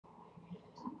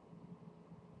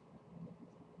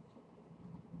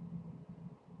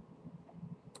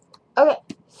Okay.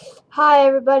 Hi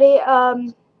everybody.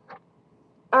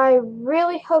 I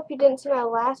really hope you didn't see my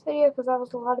last video because that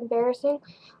was a lot embarrassing.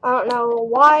 I don't know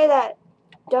why that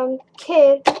dumb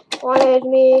kid wanted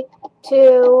me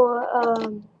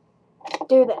to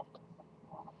do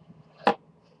that.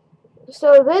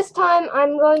 So this time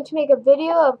I'm going to make a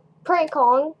video of prank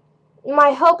calling.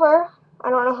 My helper, I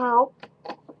don't know how,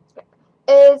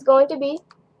 is going to be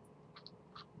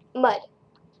Mud.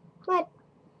 Mud.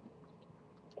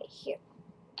 Right here.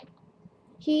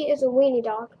 He is a weenie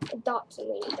dog. A Dotson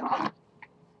weenie dog.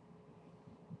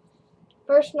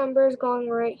 First number is going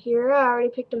right here. I already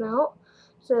picked him out.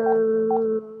 So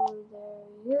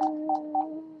there you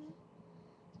go.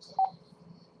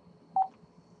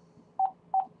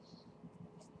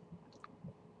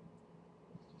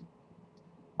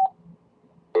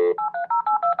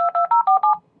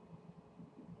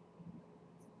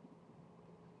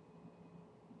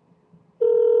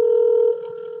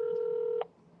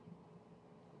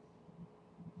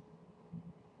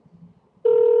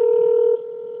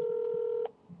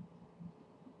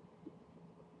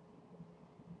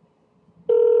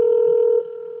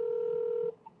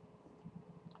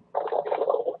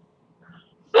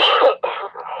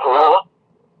 Hello?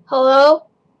 Hello?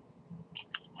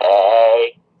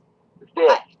 Hey. Who's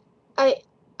this?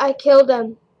 I killed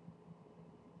him.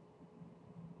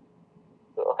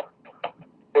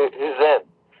 Who's them?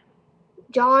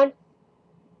 John?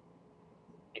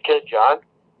 You killed John?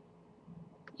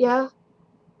 Yeah?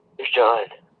 Who's John?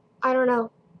 I don't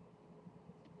know.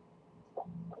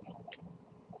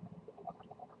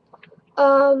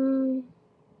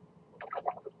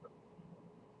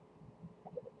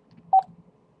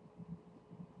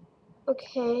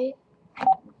 Okay.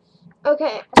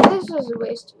 Okay, this was a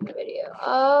waste of a video.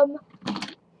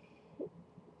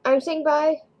 I'm saying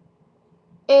bye.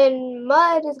 And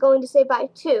Mud is going to say bye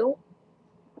too.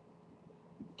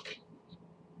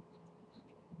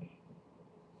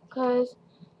 Because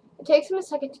it takes him a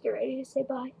second to get ready to say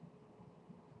bye.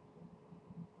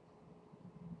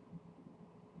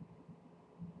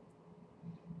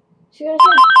 She's gonna say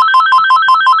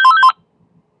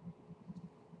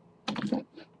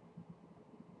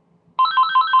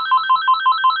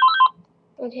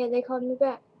okay, they called me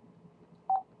back.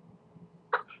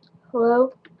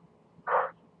 Hello?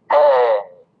 Hey.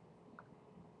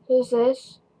 Who's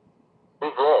this?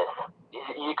 Who's this?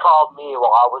 You called me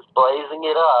while I was blazing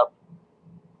it up,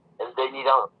 and then you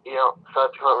don't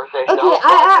start the conversation. Okay,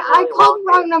 I called the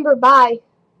wrong number. Bye.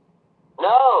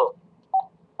 No.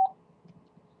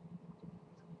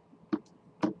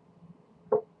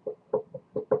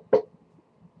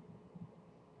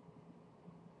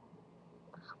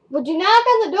 Would you knock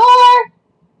on the door?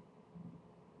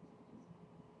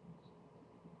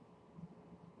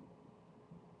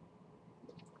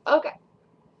 Okay.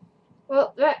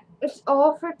 Well, that is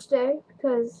all for today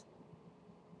because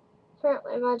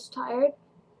apparently Mud's tired.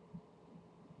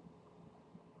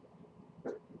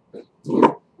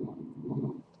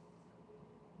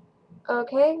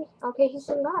 Okay, he's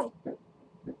saying bye.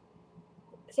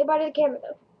 Say bye to the camera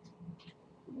though.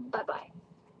 Bye-bye.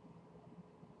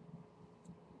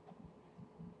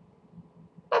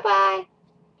 Bye-bye.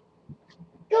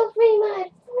 Go free,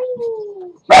 Mud.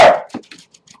 Free.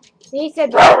 He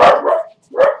said bye.